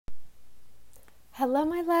Hello,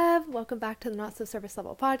 my love. Welcome back to the Not So Surface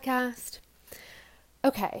Level podcast.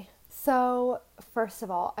 Okay, so first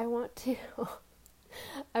of all, I want to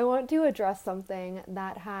address something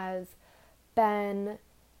that has been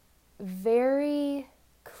very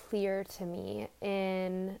clear to me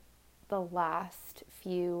in the last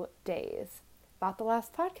few days about the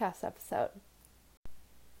last podcast episode.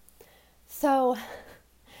 So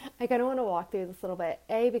I kind of want to walk through this a little bit,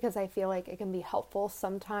 because I feel like it can be helpful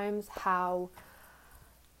sometimes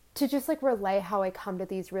to just relay how I come to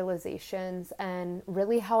these realizations and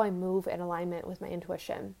really how I move in alignment with my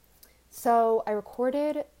intuition. So I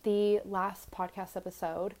recorded the last podcast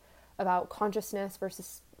episode about consciousness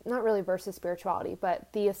versus spirituality,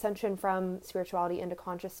 but the ascension from spirituality into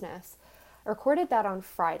consciousness. I recorded that on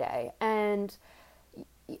Friday. And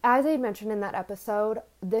as I mentioned in that episode,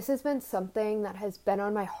 this has been something that has been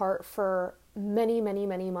on my heart for many, many,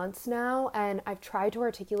 many months now. And I've tried to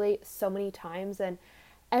articulate so many times, and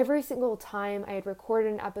every single time I had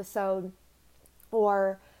recorded an episode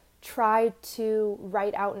or tried to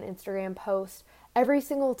write out an Instagram post, every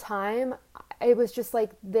single time it was just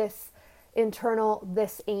like this internal,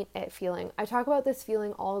 this ain't it feeling. I talk about this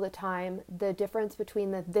feeling all the time, the difference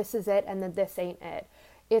between the this is it and the this ain't it.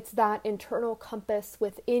 It's that internal compass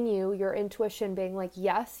within you, your intuition being like,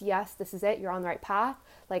 yes, this is it. You're on the right path.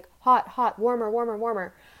 Like hot,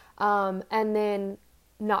 warmer. And then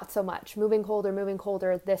not so much. Moving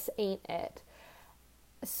colder, this ain't it.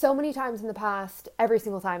 So many times in the past, every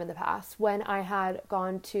single time in the past, when I had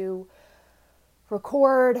gone to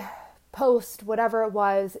record, post, whatever it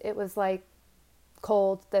was like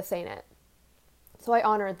cold, this ain't it. So I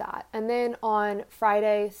honored that. And then on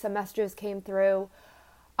Friday, some messages came through.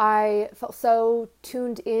 I felt so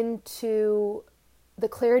tuned into the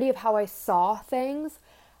clarity of how I saw things.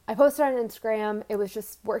 I posted on Instagram. It was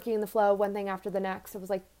just working in the flow, one thing after the next. It was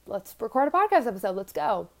like, let's record a podcast episode. Let's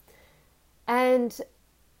go. And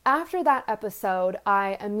after that episode,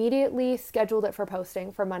 I immediately scheduled it for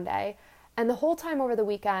posting for Monday. And the whole time over the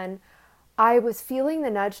weekend, I was feeling the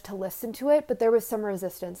nudge to listen to it, but there was some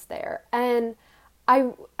resistance there. And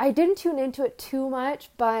I didn't tune into it too much,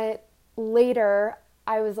 but later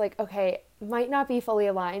I was like, okay, might not be fully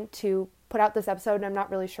aligned to put out this episode, and I'm not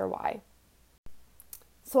really sure why.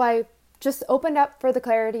 So I just opened up for the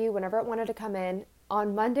clarity whenever it wanted to come in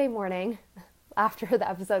on Monday morning after the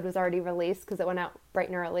episode was already released, because it went out bright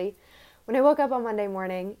and early. When I woke up on Monday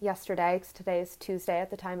morning yesterday, because today is Tuesday at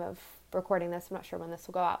the time of recording this, I'm not sure when this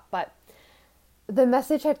will go out, but the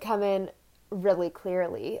message had come in really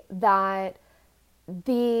clearly that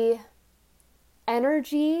the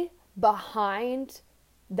energy behind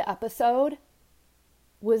the episode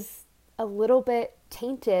was a little bit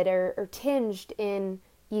tainted or tinged in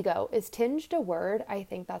ego. Is tinged a word? I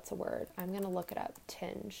think that's a word. I'm going to look it up.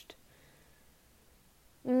 Tinged.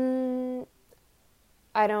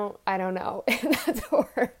 I don't know if that's a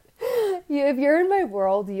word. If you're in my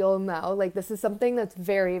world, you'll know. This is something that's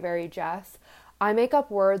very, very Jess. I make up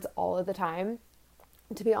words all of the time.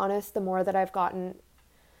 To be honest, the more that I've gotten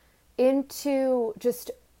into just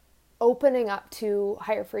opening up to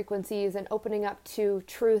higher frequencies and opening up to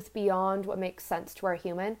truth beyond what makes sense to our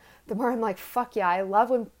human, the more I'm like, fuck yeah, I love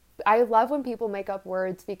when people make up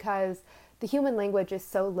words, because the human language is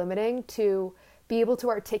so limiting to be able to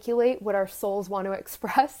articulate what our souls want to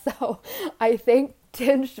express. So I think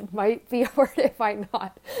tinged might be a word, it might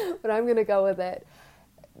not, but I'm going to go with it.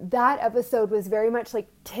 That episode was very much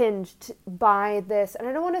tinged by this, and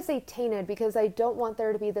I don't want to say tainted, because I don't want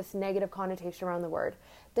there to be this negative connotation around the word.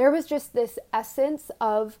 There was just this essence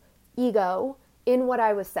of ego in what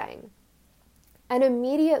I was saying. And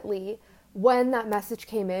immediately when that message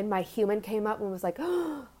came in, my human came up and was like,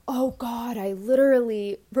 oh God, I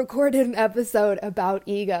literally recorded an episode about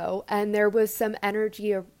ego, and there was some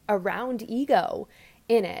energy around ego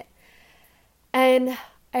in it. And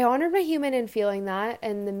I honored my human in feeling that,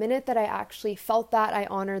 and the minute that I actually felt that, I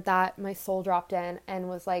honored that, my soul dropped in and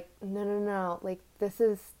was like, no, this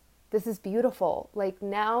is beautiful.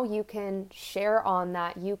 Now you can share on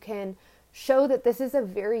that. You can show that this is a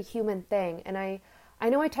very human thing. And I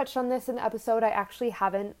know I touched on this in the episode. I actually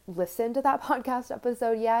haven't listened to that podcast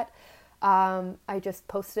episode yet. I just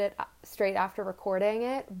posted it straight after recording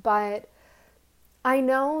it, but I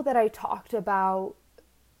know that I talked about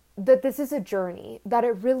that this is a journey, that it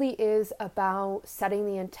really is about setting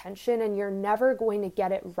the intention, and you're never going to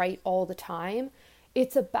get it right all the time.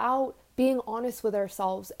 It's about being honest with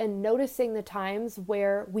ourselves and noticing the times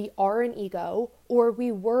where we are in ego or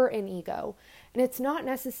we were in ego. And it's not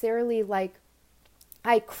necessarily like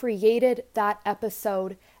I created that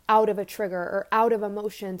episode out of a trigger or out of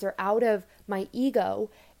emotions or out of my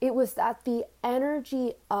ego. It was that the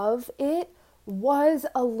energy of it was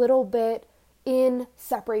a little bit in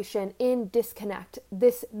separation, in disconnect,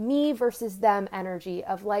 this me versus them energy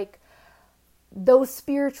of like, those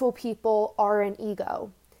spiritual people are an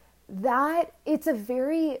ego. That it's a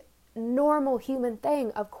very normal human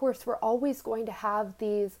thing. Of course, we're always going to have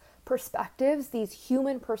these perspectives, these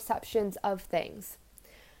human perceptions of things.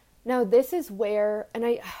 Now, this is where,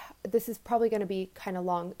 and this is probably going to be kind of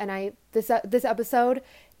long, and this episode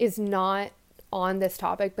is not on this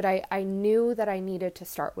topic, but I knew that I needed to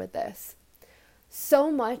start with this.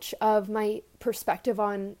 So much of my perspective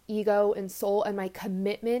on ego and soul and my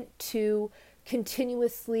commitment to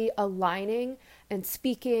continuously aligning and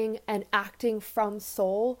speaking and acting from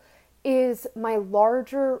soul is my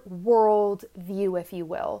larger world view, if you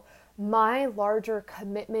will, my larger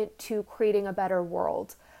commitment to creating a better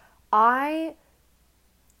world. I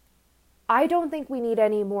don't think we need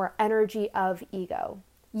any more energy of ego.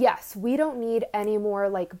 Yes, we don't need any more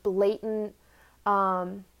like blatant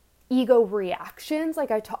ego reactions like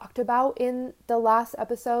I talked about in the last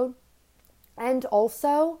episode. And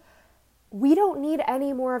also, we don't need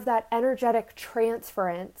any more of that energetic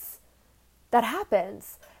transference that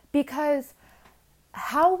happens, because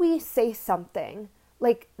how we say something,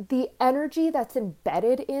 like the energy that's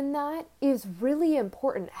embedded in that is really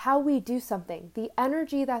important. How we do something, the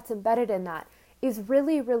energy that's embedded in that is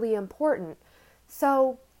really, really important.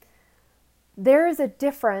 So there is a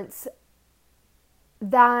difference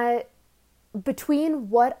that between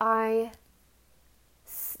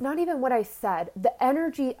not even what I said, the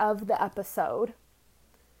energy of the episode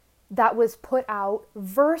that was put out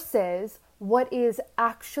versus what is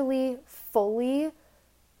actually fully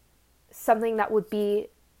something that would be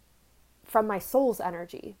from my soul's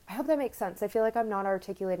energy. I hope that makes sense. I feel like I'm not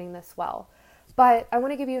articulating this well, but I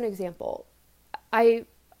want to give you an example. If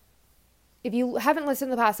you haven't listened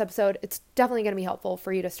to the past episode, it's definitely going to be helpful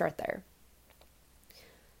for you to start there.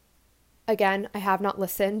 Again, I have not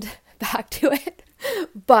listened back to it,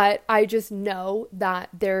 but I just know that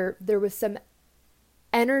there was some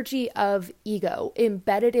energy of ego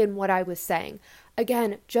embedded in what I was saying.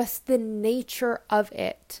 Again, just the nature of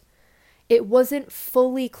it. It wasn't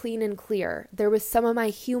fully clean and clear. There was some of my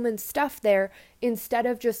human stuff there instead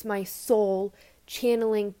of just my soul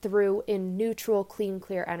channeling through in neutral, clean,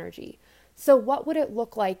 clear energy. So what would it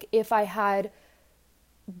look like if I had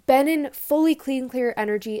been in fully clean, clear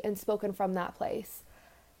energy and spoken from that place?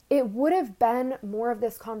 It would have been more of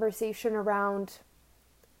this conversation around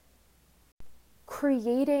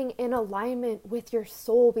creating in alignment with your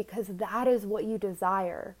soul, because that is what you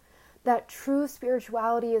desire. That true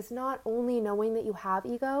spirituality is not only knowing that you have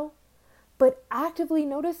ego, but actively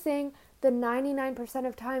noticing the 99%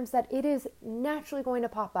 of times that it is naturally going to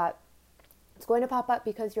pop up. It's going to pop up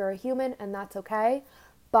because you're a human, and that's okay.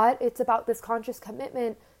 But it's about this conscious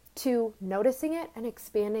commitment to noticing it and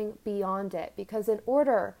expanding beyond it. Because in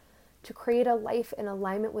order to create a life in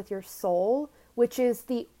alignment with your soul, which is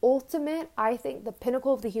the ultimate, I think, the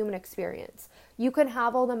pinnacle of the human experience. You can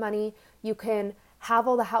have all the money, you can have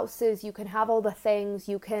all the houses, you can have all the things,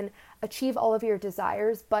 you can achieve all of your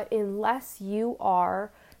desires, but unless you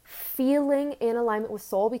are feeling in alignment with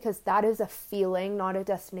soul, because that is a feeling, not a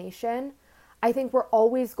destination, I think we're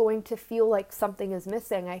always going to feel like something is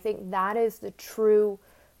missing. I think that is the true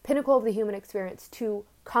pinnacle of the human experience, to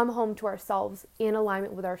come home to ourselves in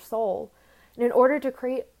alignment with our soul. And in order to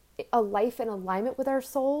create a life in alignment with our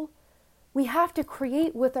soul, we have to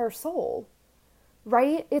create with our soul,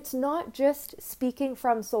 right? It's not just speaking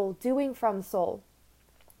from soul, doing from soul,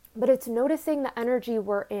 but it's noticing the energy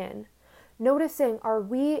we're in. Noticing, are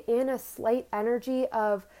we in a slight energy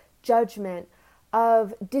of judgment,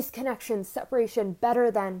 of disconnection, separation,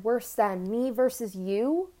 better than, worse than, me versus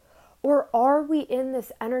you? Or are we in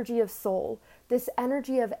this energy of soul, this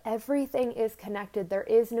energy of everything is connected, there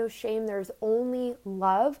is no shame, there's only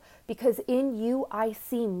love, because in you I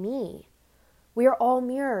see me. We are all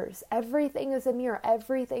mirrors. Everything is a mirror.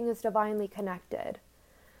 Everything is divinely connected.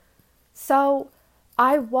 So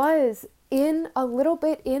I was in a little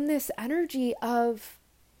bit in this energy of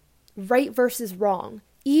right versus wrong.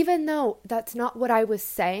 Even though that's not what I was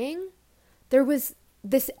saying, there was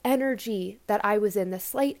this energy that I was in, this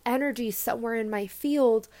slight energy somewhere in my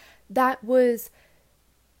field that was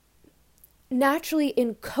naturally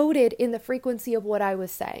encoded in the frequency of what I was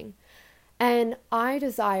saying. And I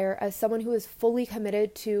desire, as someone who is fully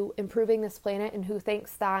committed to improving this planet and who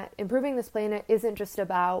thinks that improving this planet isn't just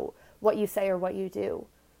about what you say or what you do,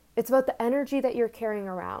 it's about the energy that you're carrying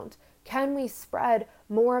around. Can we spread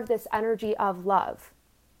more of this energy of love?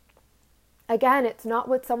 Again, it's not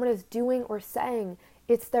what someone is doing or saying,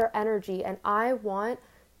 it's their energy. And I want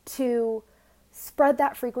to spread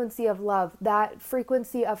that frequency of love, that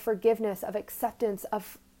frequency of forgiveness, of acceptance,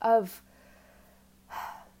 of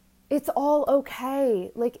it's all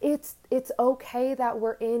okay. Like it's okay that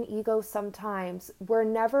we're in ego sometimes. We're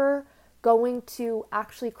never going to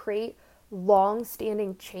actually create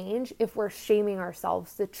long-standing change if we're shaming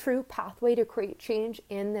ourselves. The true pathway to create change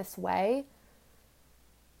in this way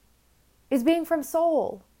is being from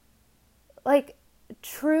soul. Like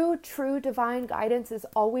true divine guidance is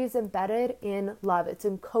always embedded in love. It's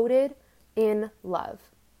encoded in love.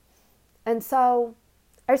 And so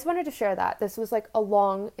I just wanted to share that. This was like a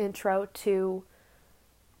long intro to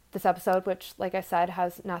this episode, which, like I said,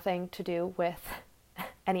 has nothing to do with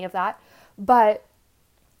any of that. But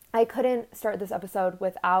I couldn't start this episode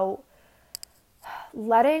without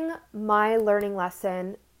letting my learning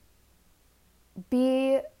lesson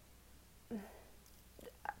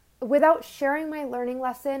without sharing my learning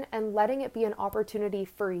lesson and letting it be an opportunity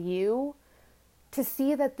for you to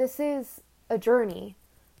see that this is a journey.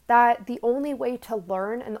 That the only way to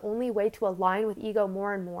learn and the only way to align with ego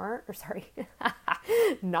more and more,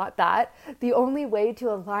 the only way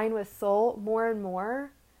to align with soul more and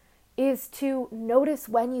more is to notice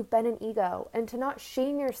when you've been in ego and to not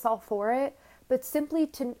shame yourself for it, but simply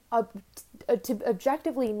to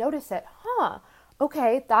objectively notice it.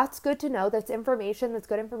 Okay, that's good to know. That's information. That's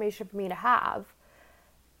good information for me to have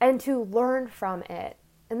and to learn from it.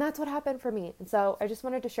 And that's what happened for me. And so I just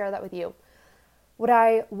wanted to share that with you. What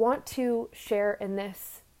I want to share in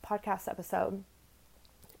this podcast episode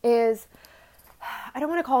is, I don't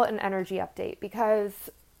want to call it an energy update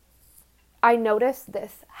because I noticed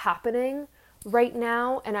this happening right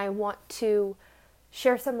now and I want to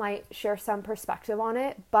share some light, share some perspective on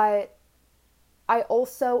it, but I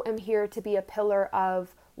also am here to be a pillar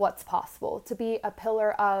of what's possible, to be a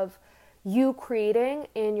pillar of you creating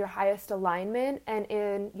in your highest alignment and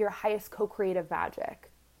in your highest co-creative magic.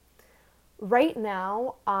 Right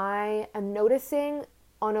now, I am noticing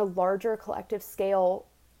on a larger collective scale,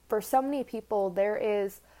 for so many people, there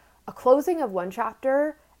is a closing of one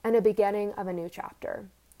chapter and a beginning of a new chapter.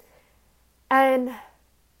 And,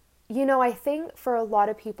 I think for a lot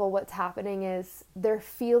of people, what's happening is they're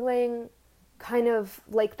feeling kind of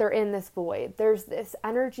like they're in this void. There's this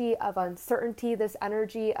energy of uncertainty, this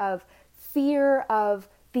energy of fear of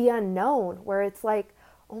the unknown, where it's like,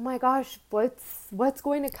 oh my gosh, what's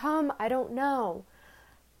going to come? I don't know.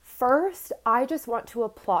 First, I just want to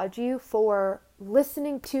applaud you for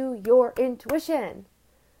listening to your intuition.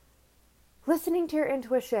 Listening to your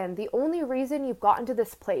intuition. The only reason you've gotten to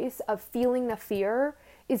this place of feeling the fear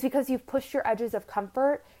is because you've pushed your edges of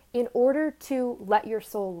comfort in order to let your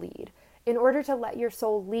soul lead. In order to let your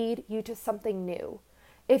soul lead you to something new.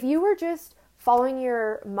 If you were just following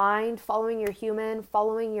your mind, following your human,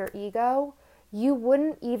 following your ego, you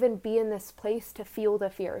wouldn't even be in this place to feel the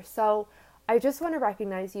fear. So I just want to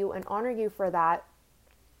recognize you and honor you for that.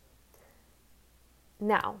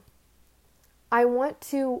 Now, I want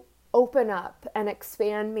to open up and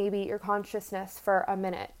expand maybe your consciousness for a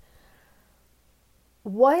minute.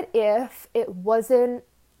 What if it wasn't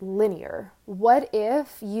linear? What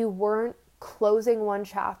if you weren't closing one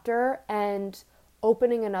chapter and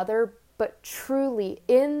opening another, but truly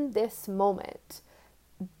in this moment,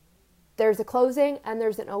 there's a closing and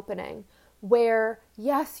there's an opening where,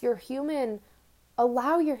 yes, you're human.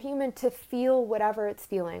 Allow your human to feel whatever it's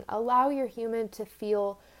feeling. Allow your human to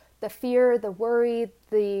feel the fear, the worry,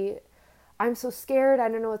 I'm so scared, I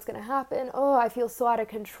don't know what's going to happen. Oh, I feel so out of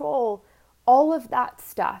control. All of that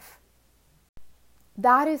stuff.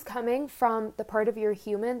 That is coming from the part of your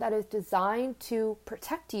human that is designed to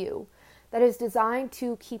protect you, that is designed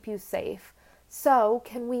to keep you safe. So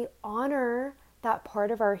can we honor that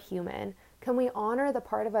part of our human? Can we honor the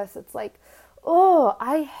part of us that's like, oh,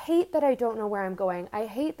 I hate that I don't know where I'm going. I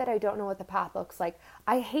hate that I don't know what the path looks like.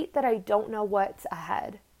 I hate that I don't know what's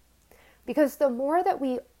ahead. Because the more that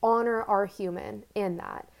we honor our human in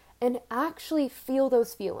that and actually feel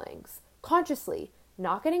those feelings consciously,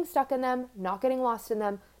 not getting stuck in them, not getting lost in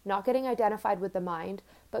them, not getting identified with the mind,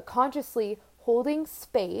 but consciously holding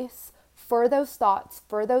space for those thoughts,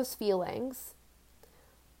 for those feelings,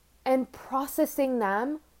 and processing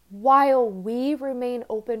them while we remain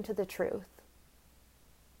open to the truth.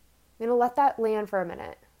 I'm going to let that land for a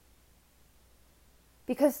minute.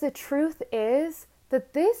 Because the truth is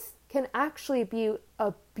that this can actually be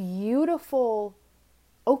a beautiful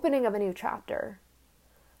opening of a new chapter.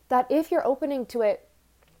 That if you're opening to it,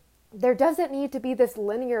 there doesn't need to be this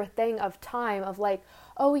linear thing of time of like,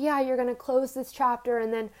 oh yeah, you're going to close this chapter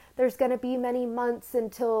and then there's going to be many months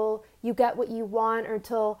until you get what you want or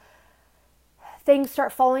until things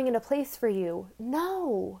start falling into place for you.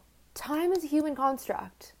 No, time is a human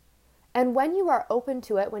construct. And when you are open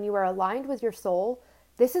to it, when you are aligned with your soul,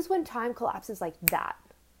 this is when time collapses like that.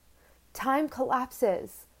 Time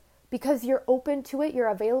collapses because you're open to it, you're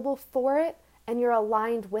available for it, and you're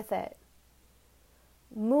aligned with it.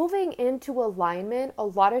 Moving into alignment a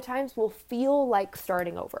lot of times will feel like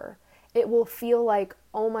starting over. It will feel like,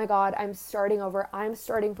 oh my God, I'm starting over. I'm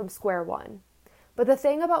starting from square one. But the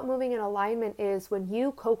thing about moving in alignment is when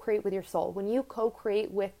you co-create with your soul, when you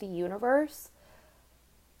co-create with the universe,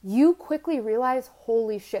 you quickly realize,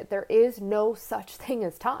 holy shit, there is no such thing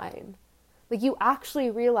as time. Like you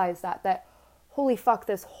actually realize that holy fuck,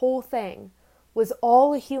 this whole thing was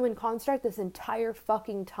all a human construct this entire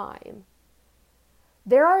fucking time.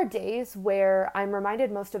 There are days where I'm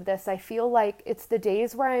reminded most of this. I feel like it's the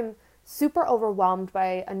days where I'm super overwhelmed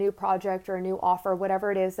by a new project or a new offer,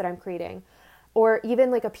 whatever it is that I'm creating, or even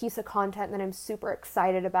like a piece of content that I'm super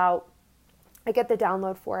excited about. I get the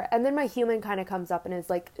download for it. And then my human kind of comes up and is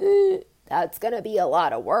like, that's going to be a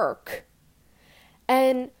lot of work.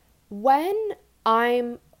 And when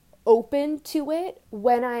I'm open to it,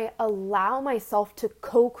 when I allow myself to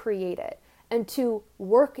co-create it and to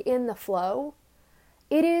work in the flow,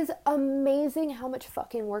 it is amazing how much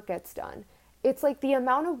fucking work gets done. It's like the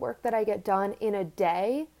amount of work that I get done in a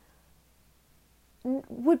day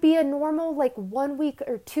would be a normal like 1 week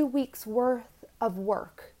or 2 weeks worth of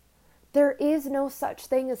work. There is no such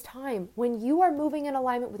thing as time. When you are moving in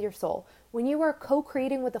alignment with your soul, when you are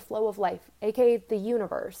co-creating with the flow of life, aka the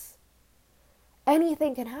universe,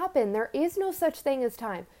 anything can happen. There is no such thing as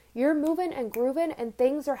time. You're moving and grooving and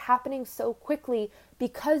things are happening so quickly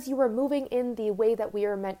because you are moving in the way that we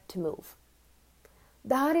are meant to move.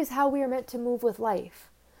 That is how we are meant to move with life.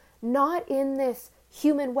 Not in this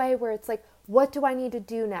human way where it's like, what do I need to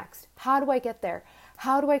do next? How do I get there?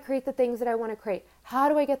 How do I create the things that I want to create? How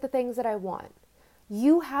do I get the things that I want?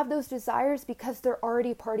 You have those desires because they're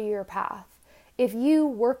already part of your path. If you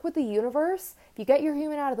work with the universe, if you get your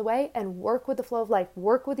human out of the way and work with the flow of life,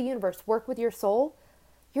 work with the universe, work with your soul,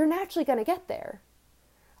 you're naturally going to get there.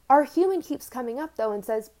 Our human keeps coming up though and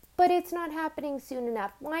says, but it's not happening soon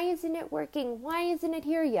enough. Why isn't it working? Why isn't it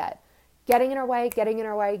here yet? Getting in our way, getting in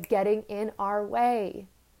our way, getting in our way.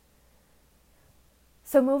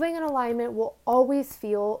 So moving in alignment will always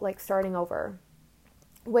feel like starting over.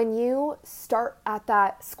 When you start at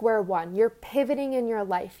that square one, you're pivoting in your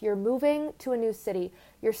life, you're moving to a new city,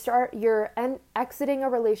 you're exiting a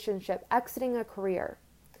relationship, exiting a career,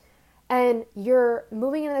 and you're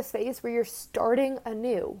moving into this phase where you're starting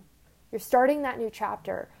anew. You're starting that new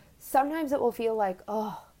chapter. Sometimes it will feel like,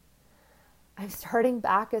 oh, I'm starting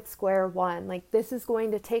back at square one. Like this is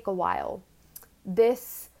going to take a while.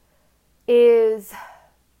 This is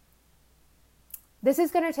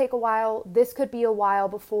going to take a while. This could be a while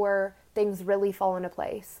before things really fall into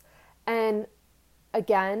place. And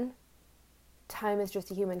again, time is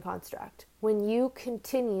just a human construct. When you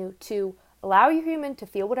continue to allow your human to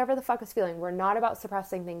feel whatever the fuck is feeling, we're not about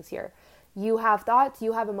suppressing things here. You have thoughts,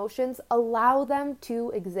 you have emotions, allow them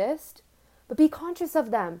to exist, but be conscious of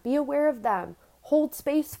them, be aware of them, hold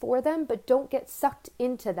space for them, but don't get sucked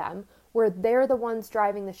into them where they're the ones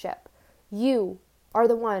driving the ship. You are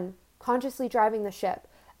the one consciously driving the ship.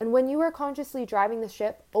 And when you are consciously driving the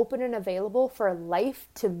ship, open and available for life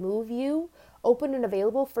to move you, open and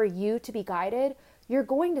available for you to be guided, you're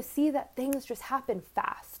going to see that things just happen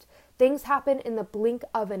fast. Things happen in the blink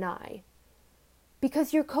of an eye.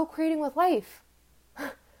 Because you're co-creating with life.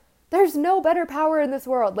 There's no better power in this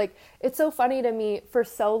world. Like, it's so funny to me, for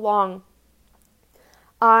so long,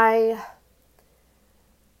 I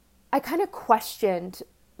kind of questioned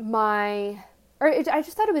I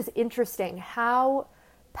just thought it was interesting how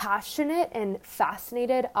passionate and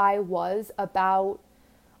fascinated I was about,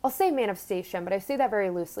 I'll say manifestation, but I say that very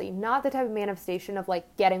loosely. Not the type of manifestation of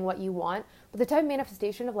like getting what you want, but the type of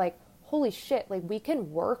manifestation of like, holy shit, like we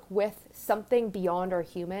can work with something beyond our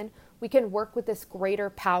human. We can work with this greater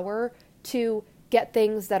power to get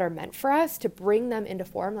things that are meant for us, to bring them into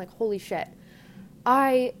form. Like, holy shit.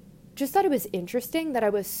 I just thought it was interesting that I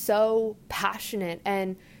was so passionate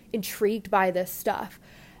and intrigued by this stuff.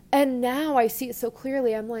 And now I see it so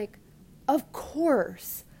clearly. I'm like, of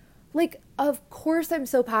course. Like, of course I'm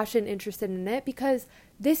so passionate and interested in it, because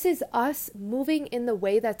this is us moving in the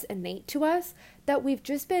way that's innate to us, that we've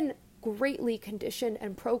just been greatly conditioned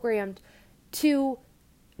and programmed to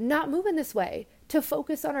not move in this way, to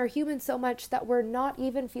focus on our human so much that we're not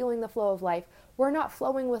even feeling the flow of life. We're not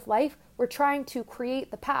flowing with life. We're trying to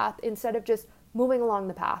create the path instead of just moving along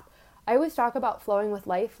the path. I always talk about flowing with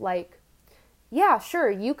life like, yeah, sure,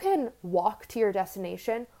 you can walk to your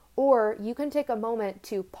destination, Or you can take a moment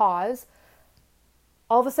to pause,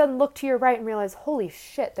 all of a sudden look to your right and realize, holy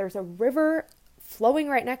shit, there's a river flowing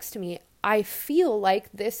right next to me. I feel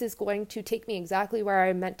like this is going to take me exactly where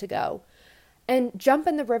I'm meant to go. And jump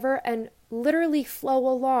in the river and literally flow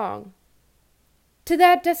along to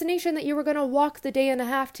that destination that you were going to walk the day and a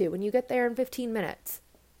half to when you get there in 15 minutes.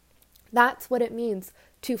 That's what it means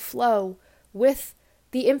to flow with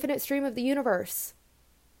the infinite stream of the universe.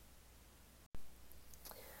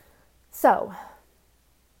 So,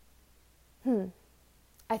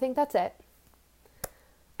 I think that's it.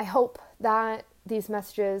 I hope that these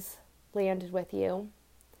messages landed with you.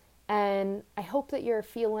 And I hope that you're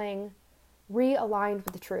feeling realigned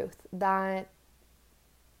with the truth, that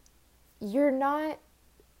you're not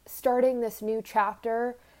starting this new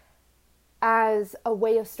chapter as a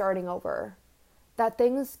way of starting over, that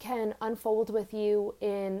things can unfold with you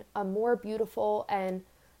in a more beautiful and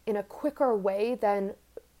in a quicker way than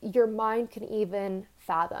your mind can even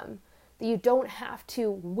fathom, that you don't have to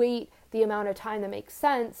wait the amount of time that makes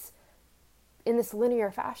sense in this linear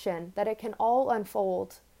fashion, that it can all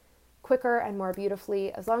unfold quicker and more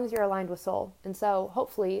beautifully as long as you're aligned with soul. And so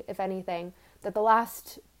hopefully, if anything, that the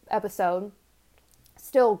last episode,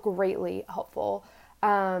 still greatly helpful,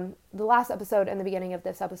 the last episode and the beginning of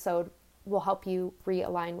this episode will help you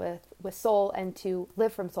realign with soul and to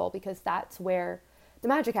live from soul, because that's where the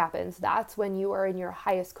magic happens. That's when you are in your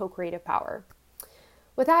highest co-creative power.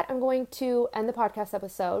 With that, I'm going to end the podcast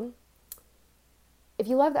episode. If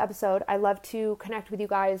you love the episode, I love to connect with you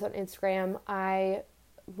guys on Instagram. I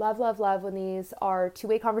love when these are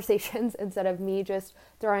two-way conversations instead of me just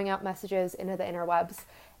throwing out messages into the interwebs.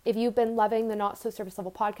 If you've been loving the Not So Surface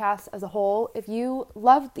Level podcast as a whole, if you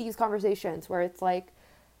love these conversations where it's like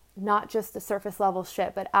not just the surface level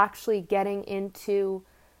shit, but actually getting into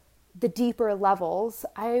the deeper levels,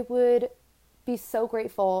 I would be so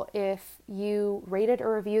grateful if you rated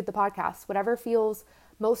or reviewed the podcast. Whatever feels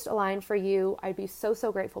most aligned for you, I'd be so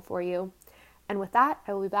grateful for you. And with that,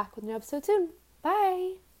 I will be back with an episode soon.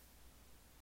 Bye.